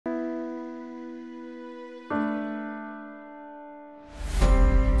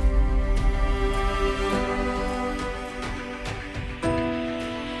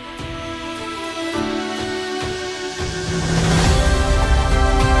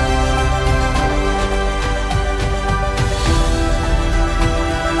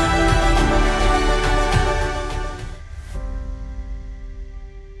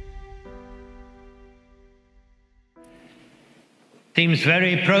seems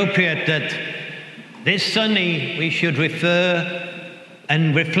very appropriate that this Sunday we should refer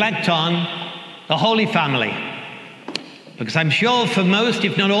and reflect on the Holy Family. Because I'm sure for most,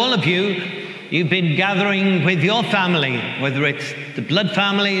 if not all of you, you've been gathering with your family, whether it's the blood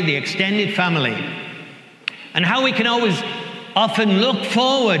family, the extended family, and how we can always often look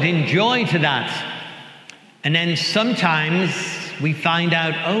forward in joy to that. And then sometimes we find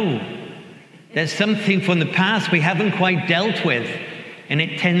out, oh, there's something from the past we haven't quite dealt with, and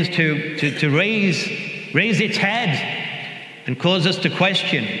it tends to raise its head and cause us to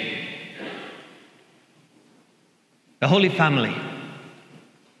question. The Holy Family,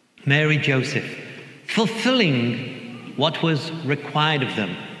 Mary, Joseph, fulfilling what was required of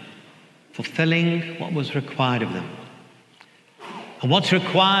them. Fulfilling what was required of them. And what's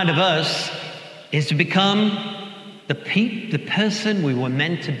required of us is to become the person we were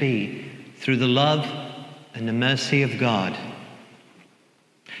meant to be through the love and the mercy of God.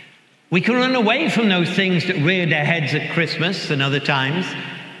 We can run away from those things that rear their heads at Christmas and other times,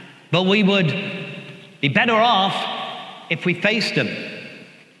 but we would be better off if we faced them.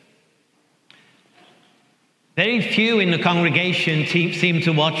 Very few in the congregation seem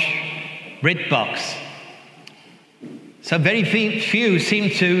to watch BritBox. So very few seem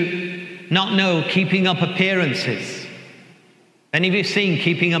to not know Keeping Up Appearances. Any of you seen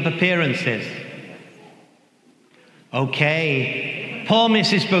Keeping Up Appearances? Okay. Poor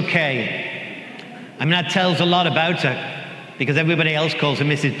Mrs. Bouquet. I mean, that tells a lot about her, because everybody else calls her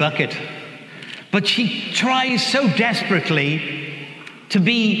Mrs. Bucket. But she tries so desperately to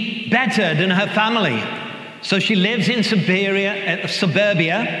be better than her family. So she lives in suburbia.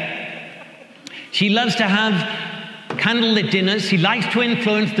 She loves to have candlelit dinners. She likes to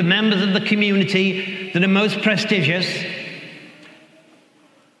influence the members of the community that are most prestigious.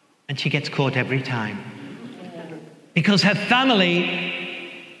 And she gets caught every time. Because her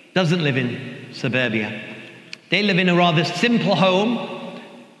family doesn't live in suburbia. They live in a rather simple home.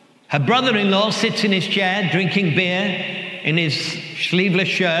 Her brother-in-law sits in his chair drinking beer in his sleeveless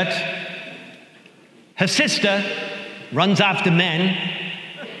shirt. Her sister runs after men,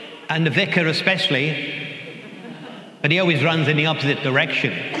 and the vicar especially, but he always runs in the opposite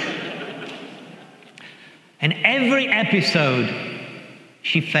direction. And every episode,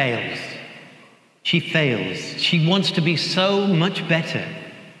 she fails. She fails. She wants to be so much better.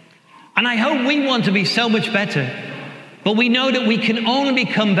 And I hope we want to be so much better. But we know that we can only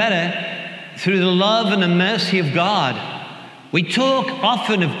become better through the love and the mercy of God. We talk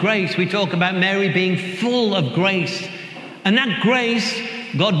often of grace. We talk about Mary being full of grace. And that grace,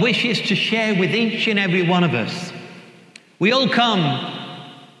 God wishes to share with each and every one of us. We all come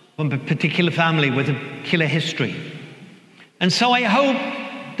from a particular family with a particular history. And so I hope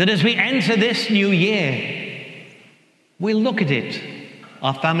that as we enter this new year, we'll look at it,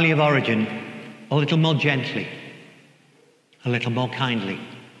 our family of origin, a little more gently, a little more kindly,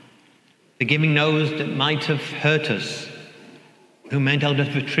 forgiving those that might have hurt us, who might not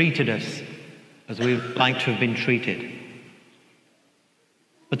have treated us as we'd like to have been treated,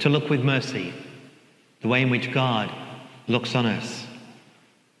 but to look with mercy, the way in which God looks on us.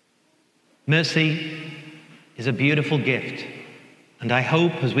 Mercy is a beautiful gift, and I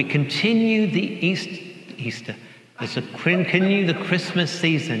hope as we continue the Easter, as we continue the Christmas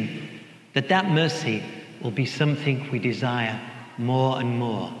season, that mercy will be something we desire more and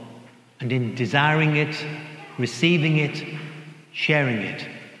more. And in desiring it, receiving it, sharing it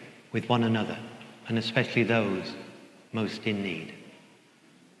with one another, and especially those most in need.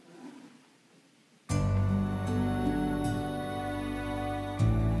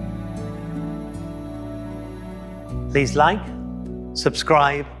 Please like,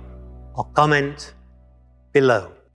 subscribe, or comment below.